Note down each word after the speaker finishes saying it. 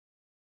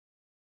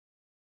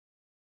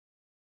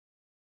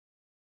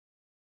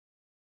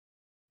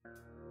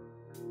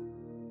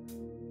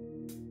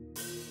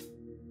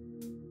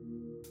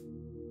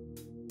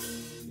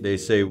They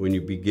say when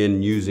you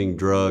begin using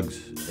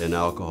drugs and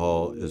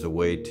alcohol as a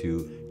way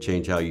to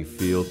change how you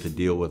feel, to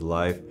deal with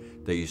life,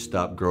 that you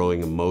stop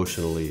growing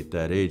emotionally at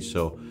that age.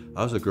 So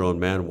I was a grown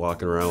man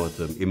walking around with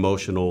the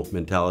emotional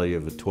mentality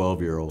of a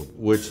 12-year-old,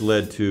 which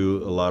led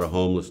to a lot of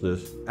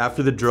homelessness.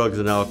 After the drugs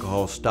and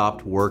alcohol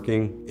stopped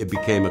working, it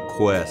became a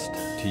quest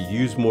to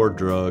use more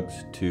drugs,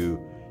 to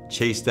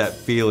chase that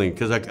feeling,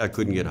 because I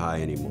couldn't get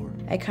high anymore.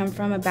 I come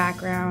from a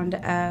background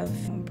of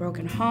a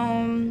broken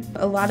home,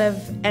 a lot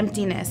of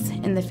emptiness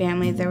in the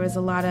family. There was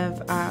a lot of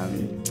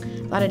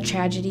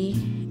tragedy.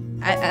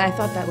 I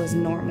thought that was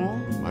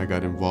normal. I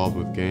got involved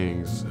with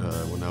gangs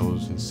when I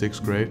was in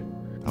 6th grade.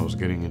 I was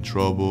getting in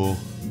trouble,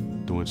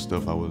 doing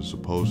stuff I wasn't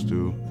supposed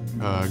to.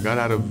 I got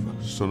out of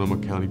Sonoma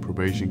County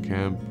Probation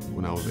Camp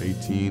when I was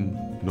 18.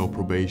 No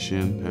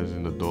probation as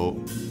an adult,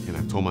 and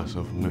I told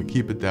myself I'm gonna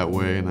keep it that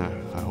way, and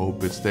I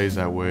hope it stays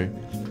that way.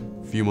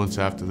 A few months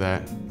after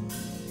that,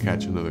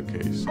 catch another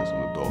case as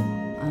an adult.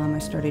 I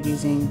started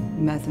using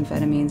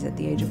methamphetamines at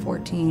the age of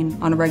 14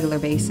 on a regular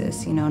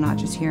basis, you know, not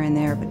just here and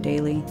there, but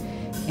daily.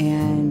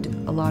 And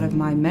a lot of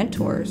my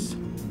mentors,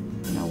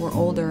 you know, were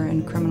older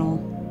and criminal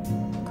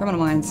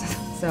minds.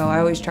 So I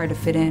always tried to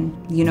fit in.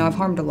 You know, I've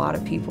harmed a lot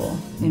of people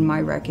in my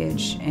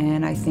wreckage,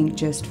 and I think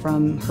just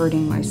from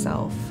hurting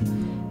myself,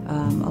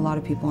 a lot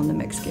of people in the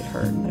mix get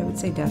hurt, but I would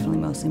say definitely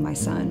mostly my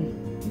son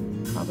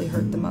probably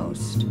hurt the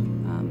most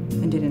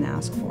and didn't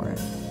ask for it.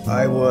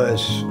 I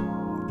was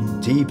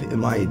deep in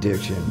my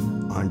addiction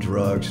on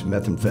drugs,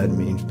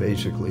 methamphetamines,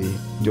 basically,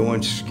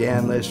 doing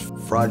scandalous,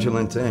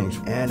 fraudulent things.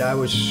 And I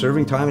was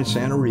serving time in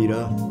Santa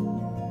Rita.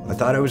 I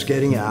thought I was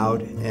getting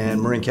out,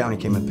 and Marin County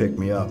came and picked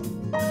me up.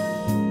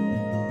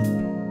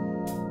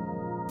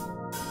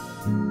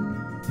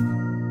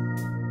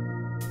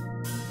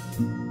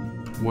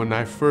 When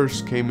I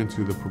first came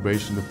into the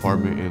probation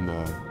department and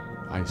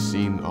I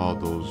seen all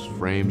those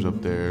frames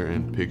up there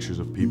and pictures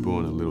of people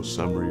and a little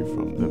summary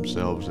from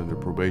themselves and their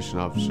probation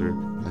officer,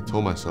 I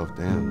told myself,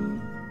 damn,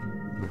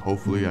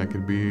 hopefully I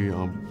could be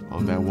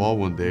on that wall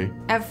one day.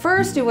 At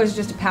first it was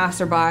just a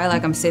passerby,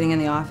 like I'm sitting in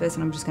the office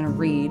and I'm just gonna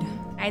read.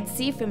 I'd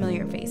see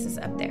familiar faces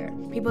up there,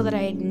 people that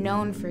I had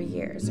known for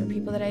years, or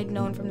people that I had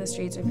known from the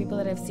streets, or people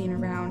that I've seen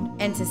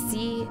around. And to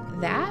see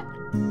that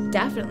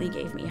definitely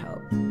gave me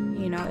hope.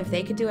 You know, if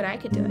they could do it, I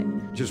could do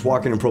it. Just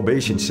walking in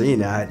probation, seeing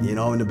that, you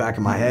know, in the back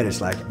of my head, it's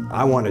like,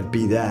 I want to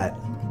be that.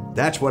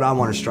 That's what I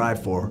want to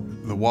strive for.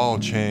 The Wall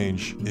of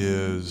Change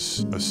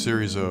is a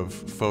series of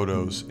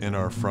photos in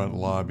our front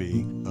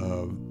lobby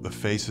of the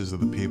faces of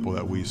the people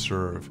that we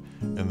serve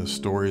and the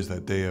stories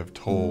that they have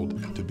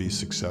told to be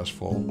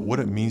successful. What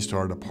it means to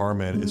our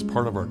department is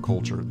part of our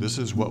culture. This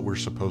is what we're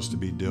supposed to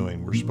be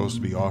doing. We're supposed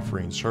to be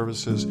offering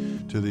services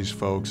to these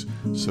folks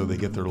so they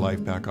get their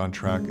life back on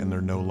track and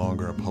they're no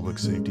longer a public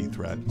safety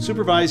threat.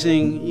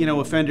 Supervising, you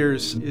know,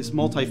 offenders is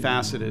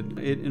multifaceted.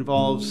 It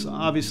involves,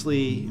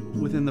 obviously,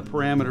 within the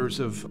parameters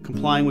of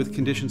complying with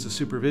conditions of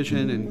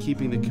supervision and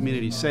keeping the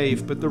community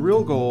safe, but the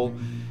real goal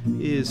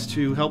is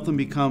to help them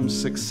become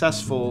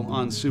successful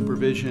on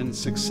supervision,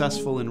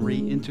 successful in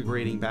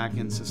reintegrating back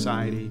in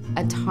society.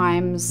 At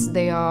times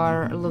they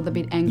are a little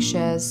bit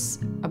anxious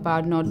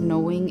about not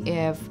knowing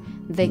if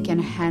they can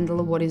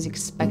handle what is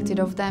expected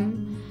of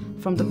them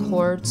from the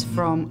courts,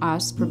 from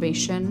us,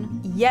 probation.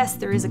 Yes,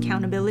 there is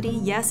accountability.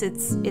 Yes,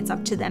 it's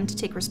up to them to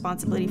take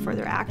responsibility for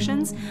their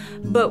actions.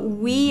 But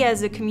we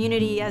as a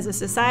community, as a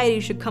society,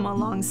 should come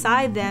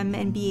alongside them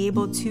and be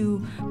able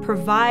to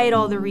provide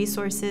all the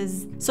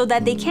resources so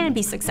that they can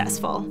be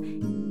successful.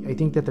 I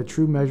think that the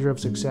true measure of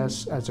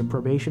success as a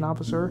probation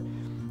officer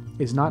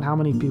is not how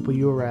many people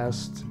you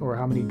arrest or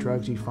how many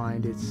drugs you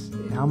find. It's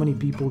how many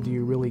people do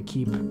you really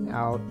keep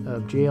out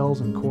of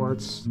jails and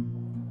courts.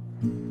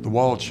 The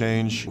Wall of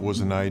Change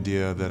was an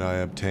idea that I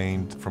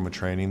obtained from a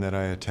training that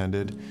I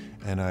attended,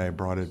 and I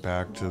brought it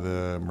back to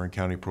the Marin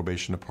County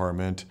Probation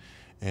Department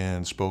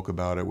and spoke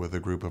about it with a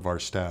group of our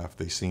staff.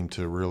 They seemed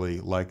to really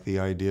like the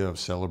idea of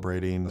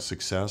celebrating the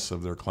success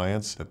of their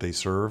clients that they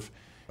serve.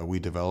 We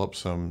developed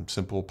some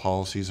simple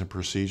policies and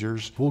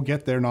procedures. We'll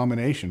get their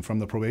nomination from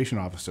the probation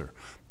officer.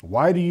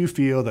 Why do you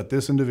feel that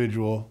this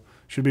individual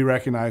should be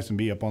recognized and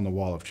be up on the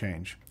Wall of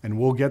Change? And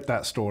we'll get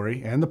that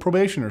story and the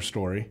probationer's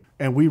story,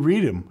 and we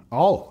read them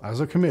all as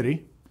a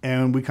committee,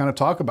 and we kind of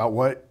talk about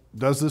what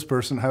does this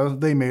person, how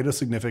have they made a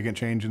significant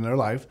change in their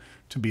life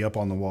to be up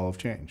on the Wall of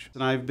Change.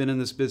 And I've been in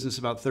this business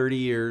about 30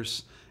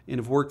 years and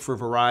have worked for a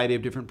variety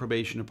of different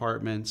probation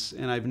departments,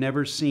 and I've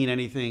never seen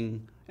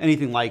anything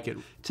like it.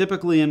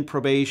 Typically in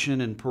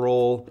probation and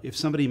parole, if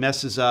somebody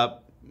messes up,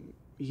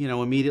 you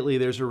know, immediately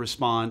there's a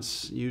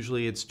response.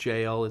 Usually it's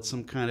jail, it's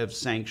some kind of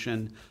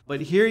sanction.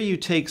 But here you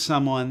take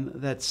someone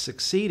that's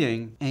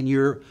succeeding and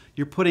you're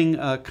putting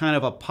a kind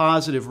of a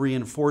positive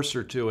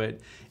reinforcer to it,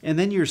 and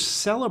then you're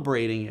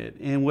celebrating it.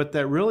 And what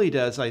that really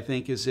does, I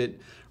think, is it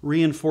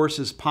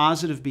reinforces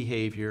positive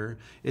behavior.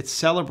 It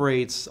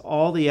celebrates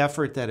all the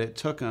effort that it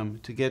took them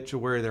to get to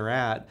where they're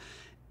at.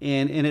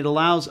 and it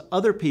allows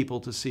other people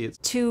to see it.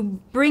 To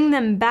bring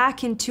them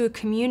back into a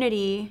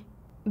community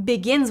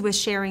begins with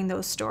sharing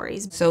those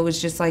stories. So it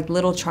was just like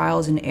little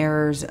trials and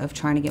errors of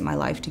trying to get my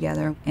life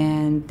together.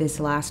 And this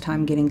last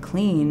time getting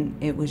clean,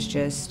 it was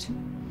just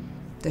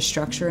the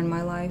structure in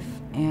my life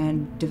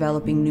and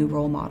developing new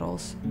role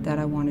models that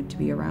I wanted to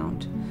be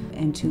around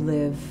and to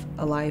live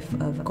a life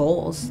of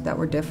goals that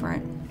were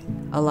different.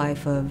 A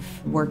life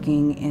of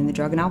working in the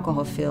drug and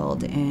alcohol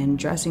field and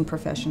dressing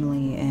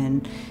professionally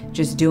and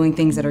just doing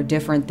things that are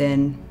different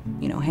than,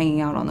 you know,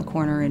 hanging out on the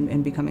corner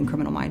and becoming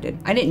criminal-minded.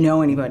 I didn't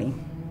know anybody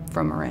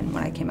from Marin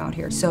when I came out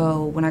here.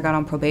 So when I got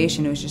on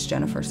probation, it was just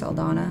Jennifer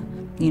Saldana,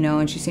 you know,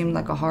 and she seemed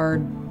like a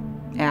hard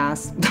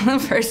ass the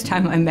first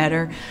time I met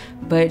her,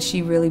 but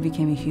she really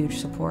became a huge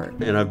support.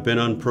 And I've been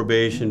on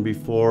probation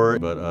before,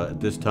 but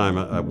this time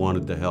I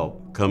wanted the help.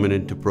 Coming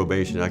into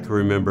probation, I can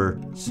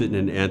remember sitting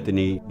in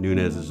Anthony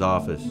Nunez's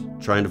office,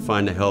 trying to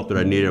find the help that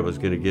I needed. I was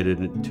going to get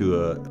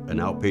into an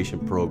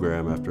outpatient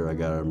program after I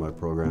got out of my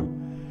program.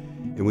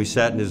 And we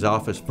sat in his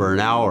office for an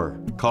hour,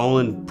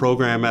 calling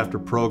program after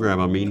program.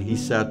 I mean, he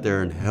sat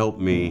there and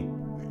helped me.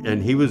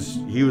 And he was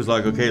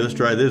like, okay, let's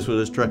try this one,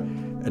 let's try.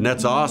 And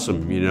that's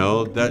awesome, you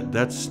know,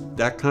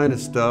 that kind of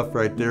stuff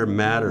right there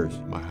matters.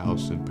 My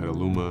house in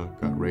Petaluma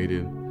got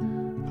raided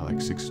at like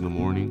 6 in the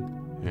morning,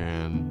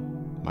 and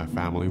my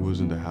family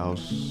was in the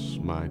house,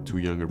 my 2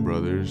 younger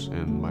brothers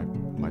and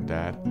my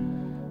dad,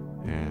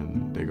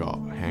 and they got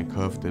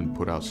handcuffed and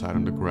put outside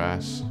on the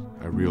grass.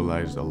 I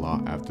realized a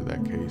lot after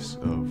that case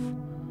of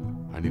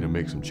I need to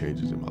make some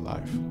changes in my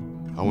life.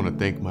 I want to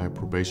thank my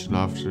probation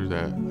officer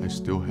that I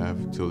still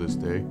have till this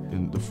day.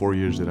 In the 4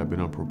 years that I've been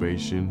on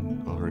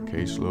probation, on her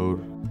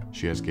caseload,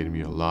 she has given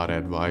me a lot of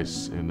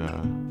advice and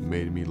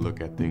made me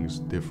look at things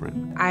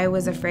different. I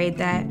was afraid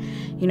that,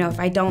 you know, if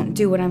I don't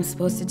do what I'm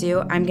supposed to do,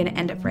 I'm gonna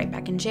end up right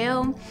back in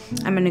jail.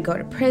 I'm gonna go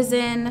to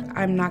prison.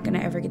 I'm not gonna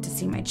ever get to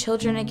see my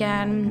children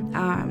again.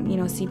 You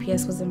know,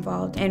 CPS was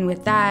involved. And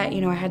with that, you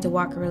know, I had to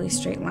walk a really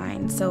straight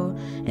line. So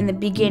in the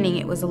beginning,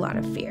 it was a lot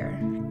of fear.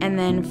 And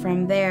then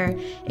from there,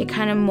 it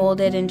kind of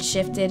molded and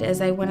shifted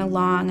as I went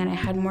along, and I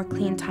had more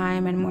clean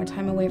time and more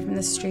time away from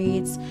the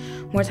streets,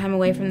 more time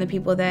away from the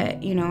people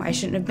that, you know, I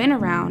shouldn't have been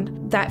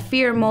around. That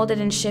fear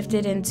molded and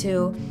shifted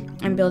into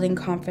I'm building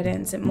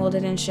confidence. It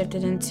molded and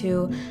shifted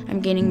into I'm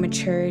gaining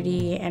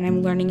maturity and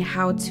I'm learning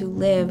how to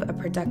live a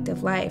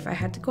productive life. I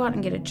had to go out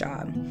and get a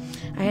job.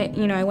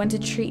 I went to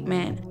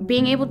treatment.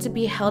 Being able to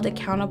be held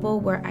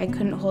accountable where I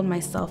couldn't hold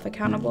myself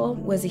accountable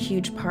was a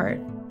huge part.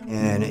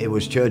 And it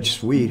was Judge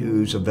Sweet,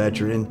 who's a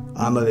veteran.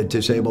 I'm a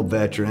disabled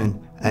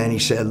veteran. And he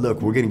said,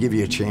 look, we're gonna give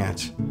you a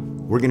chance.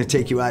 We're gonna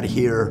take you out of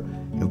here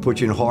and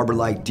put you in Harbor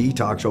Light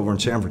Detox over in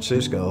San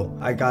Francisco.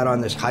 I got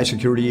on this high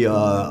security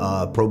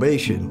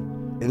probation.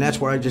 And that's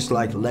where I just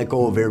like let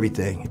go of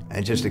everything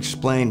and just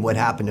explain what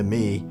happened to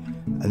me.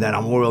 And then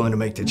I'm willing to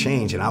make the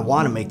change, and I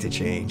wanna make the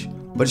change.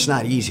 But it's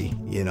not easy,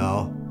 you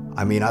know?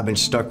 I mean, I've been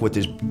stuck with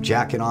this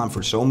jacket on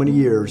for so many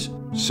years.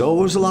 So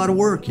it was a lot of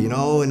work, you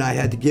know, and I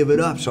had to give it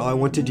up. So I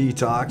went to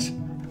detox.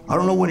 I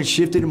don't know when it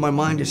shifted in my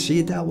mind to see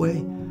it that way.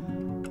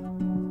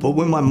 But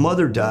when my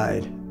mother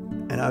died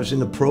and I was in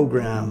the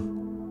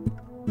program,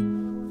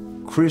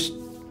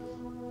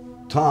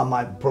 Tom,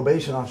 my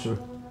probation officer,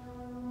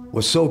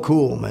 was so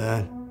cool,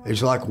 man.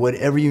 It's like,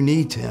 whatever you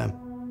need, Tim,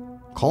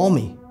 call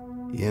me,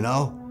 you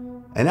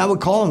know? And I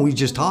would call him, we'd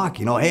just talk,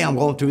 you know, hey, I'm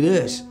going through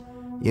this,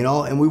 you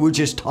know, and we would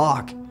just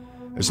talk.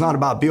 It's not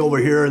about be over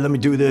here, let me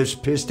do this,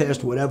 piss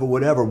test,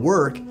 whatever,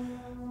 work.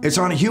 It's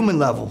on a human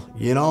level,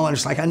 you know, and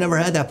it's like I never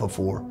had that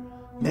before.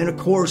 And of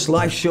course,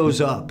 life shows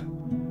up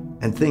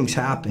and things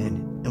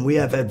happen and we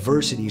have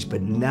adversities,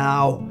 but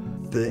now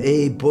the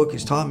AA book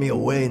has taught me a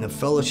way in the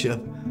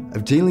fellowship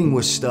of dealing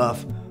with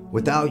stuff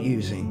without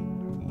using.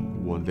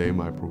 One day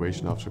my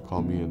probation officer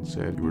called me and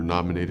said, you were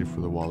nominated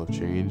for the Wall of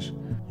Change.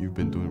 You've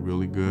been doing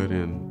really good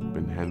and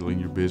been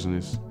handling your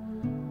business.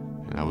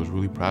 And I was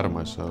really proud of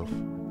myself.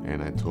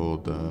 And I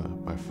told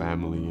my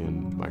family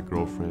and my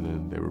girlfriend,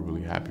 and they were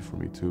really happy for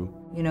me too.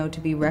 You know,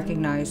 to be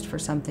recognized for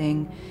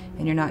something,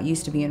 and you're not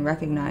used to being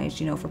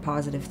recognized, you know, for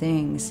positive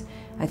things,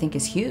 I think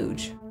is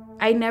huge.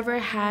 I never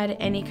had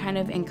any kind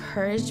of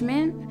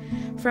encouragement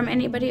from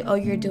anybody, oh,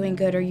 you're doing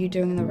good or you're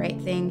doing the right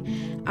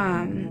thing.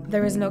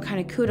 There was no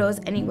kind of kudos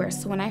anywhere.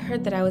 So when I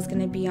heard that I was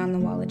gonna be on the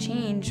Wall of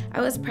Change,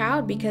 I was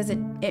proud because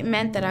it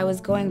meant that I was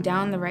going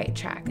down the right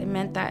track. It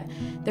meant that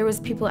there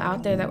was people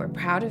out there that were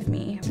proud of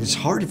me. It's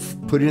hard to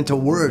put it into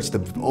words, the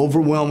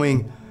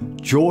overwhelming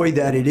joy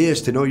that it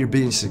is to know you're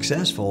being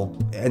successful.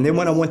 And then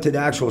when I went to the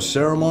actual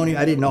ceremony,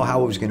 I didn't know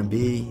how it was gonna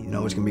be. You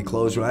know, it was gonna be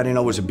closed. I didn't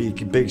know it was a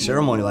big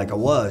ceremony like it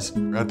was.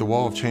 At the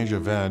Wall of Change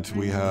event,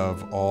 we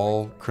have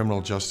all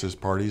criminal justice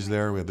parties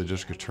there. We have the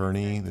district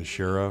attorney, the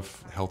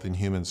sheriff, Health and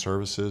Human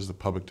Services, the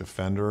public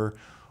defender,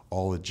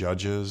 all the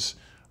judges,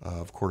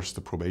 Of course,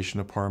 the probation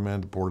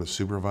department, the board of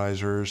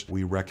supervisors.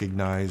 We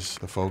recognize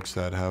the folks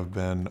that have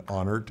been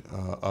honored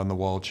on the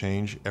Wall of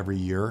Change every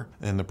year,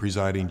 and the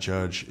presiding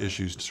judge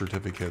issues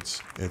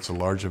certificates. It's a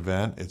large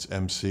event. It's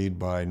emceed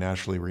by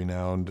nationally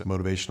renowned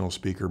motivational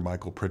speaker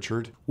Michael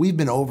Pritchard. We've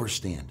been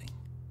overstanding.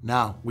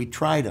 Now, we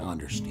try to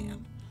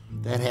understand.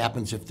 That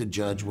happens if the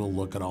judge will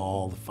look at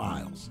all the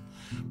files.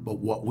 But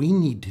what we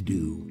need to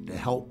do to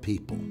help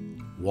people,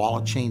 Wall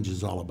of Change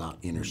is all about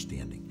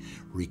understanding,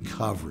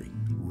 recovery,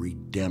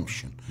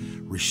 redemption,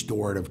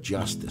 restorative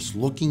justice,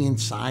 looking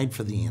inside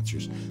for the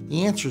answers.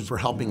 The answers for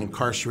helping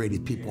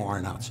incarcerated people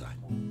aren't outside.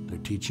 They're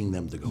teaching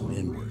them to go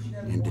inward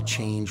and to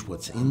change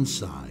what's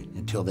inside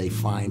until they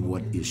find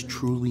what is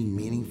truly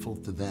meaningful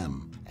to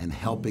them and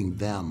helping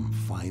them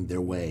find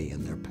their way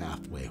and their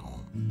pathway home.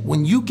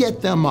 When you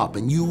get them up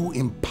and you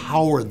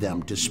empower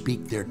them to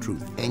speak their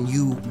truth and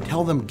you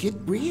tell them, get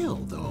real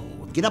though,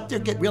 get up there,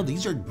 get real.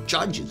 These are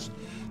judges.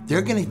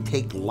 They're gonna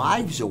take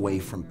lives away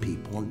from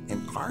people and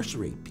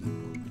incarcerate people.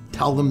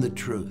 Tell them the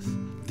truth.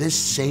 This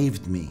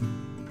saved me.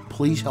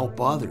 Please help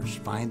others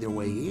find their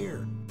way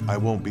here. I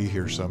won't be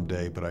here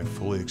someday, but I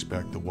fully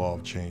expect the Wall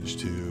of Change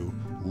to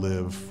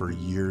live for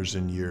years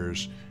and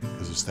years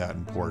because it's that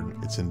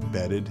important. It's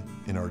embedded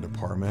in our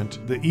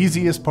department. The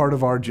easiest part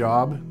of our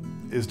job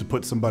is to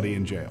put somebody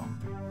in jail.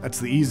 That's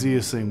the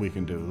easiest thing we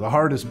can do. The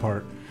hardest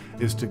part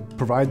is to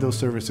provide those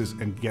services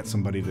and get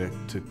somebody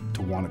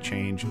to want to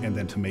change and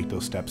then to make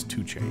those steps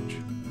to change.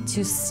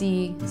 To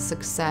see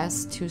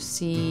success, to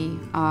see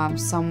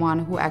someone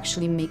who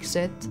actually makes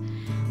it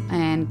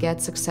and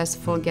gets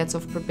successful, gets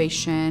off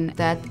probation,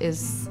 that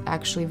is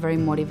actually very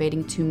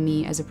motivating to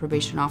me as a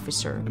probation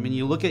officer. I mean,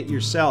 you look at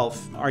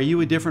yourself, are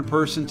you a different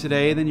person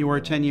today than you were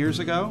 10 years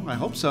ago? I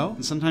hope so.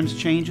 And sometimes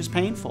change is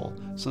painful.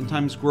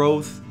 Sometimes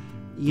growth,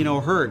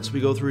 hurts.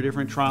 We go through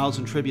different trials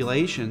and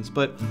tribulations,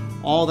 but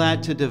all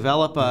that to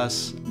develop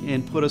us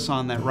and put us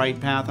on that right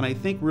path. And I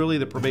think really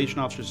the probation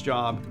officer's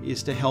job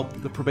is to help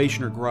the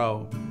probationer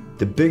grow.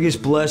 The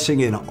biggest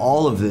blessing in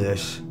all of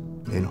this,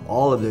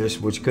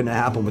 which couldn't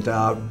happen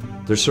without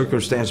their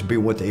circumstances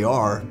being what they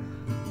are,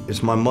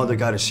 is my mother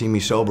got to see me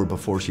sober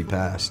before she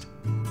passed.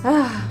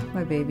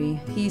 My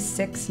baby. He's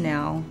 6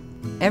 now.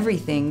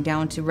 Everything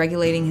down to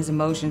regulating his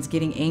emotions,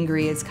 getting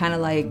angry, it's kind of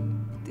like,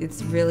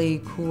 it's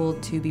really cool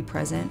to be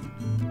present.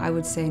 I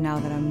would say now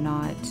that I'm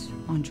not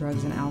on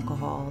drugs and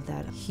alcohol,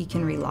 that he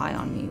can rely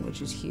on me,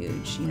 which is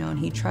huge, and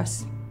he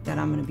trusts that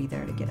I'm gonna be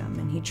there to get him,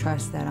 and he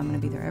trusts that I'm gonna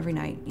be there every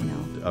night,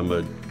 I'm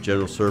a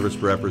general service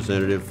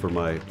representative for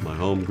my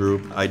home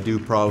group. I do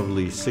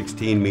probably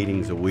 16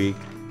 meetings a week.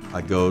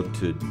 I go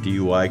to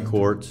DUI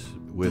courts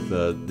with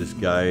this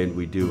guy, and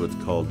we do what's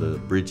called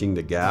Bridging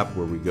the Gap,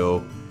 where we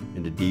go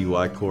into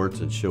DUI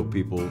courts and show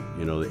people,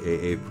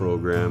 the AA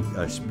program.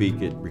 I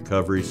speak at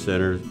recovery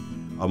centers.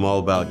 I'm all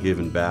about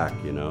giving back,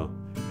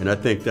 and I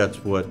think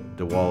that's what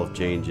the Wall of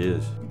Change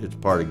is. It's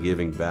part of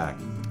giving back.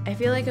 I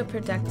feel like a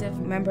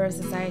productive member of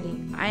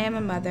society. I am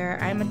a mother,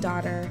 I am a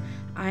daughter,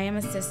 I am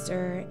a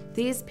sister.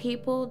 These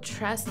people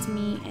trust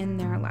me in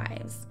their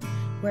lives.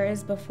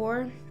 Whereas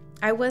before,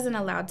 I wasn't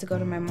allowed to go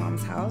to my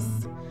mom's house.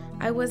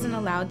 I wasn't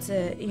allowed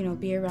to,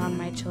 be around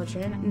my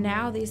children.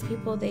 Now these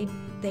people, they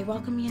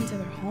welcome me into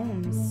their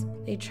homes.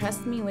 They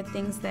trust me with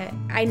things that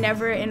I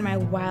never in my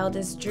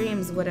wildest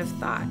dreams would have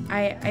thought.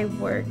 I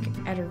work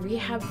at a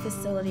rehab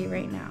facility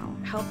right now,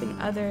 helping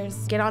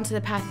others get onto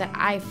the path that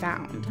I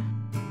found.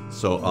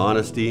 So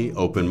honesty,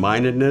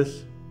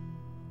 open-mindedness,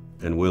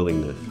 and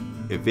willingness.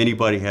 If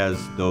anybody has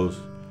those,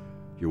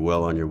 you're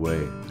well on your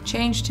way.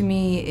 Change to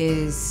me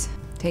is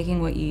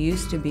taking what you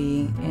used to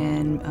be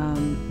and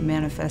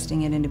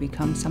manifesting it into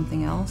become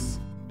something else.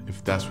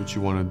 If that's what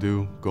you want to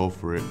do, go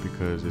for it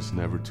because it's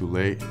never too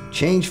late.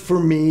 Change for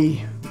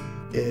me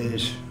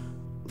is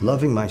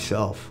loving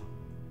myself.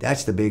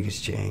 That's the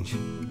biggest change.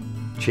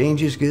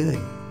 Change is good,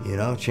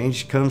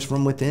 change comes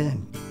from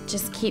within.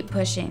 Just keep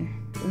pushing.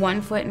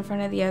 One foot in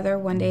front of the other,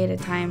 one day at a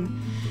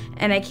time.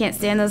 And I can't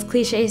stand those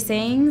cliche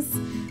sayings,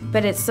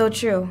 but it's so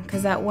true,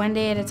 because that one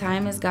day at a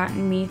time has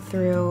gotten me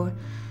through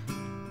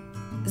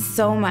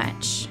so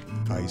much.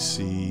 I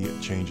see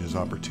change as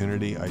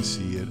opportunity. I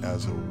see it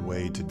as a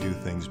way to do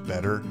things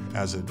better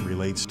as it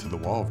relates to the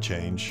Wall of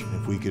Change.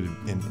 If we could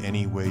in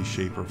any way,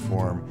 shape, or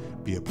form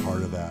be a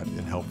part of that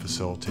and help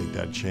facilitate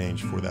that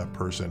change for that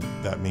person,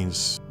 that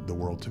means the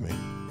world to me.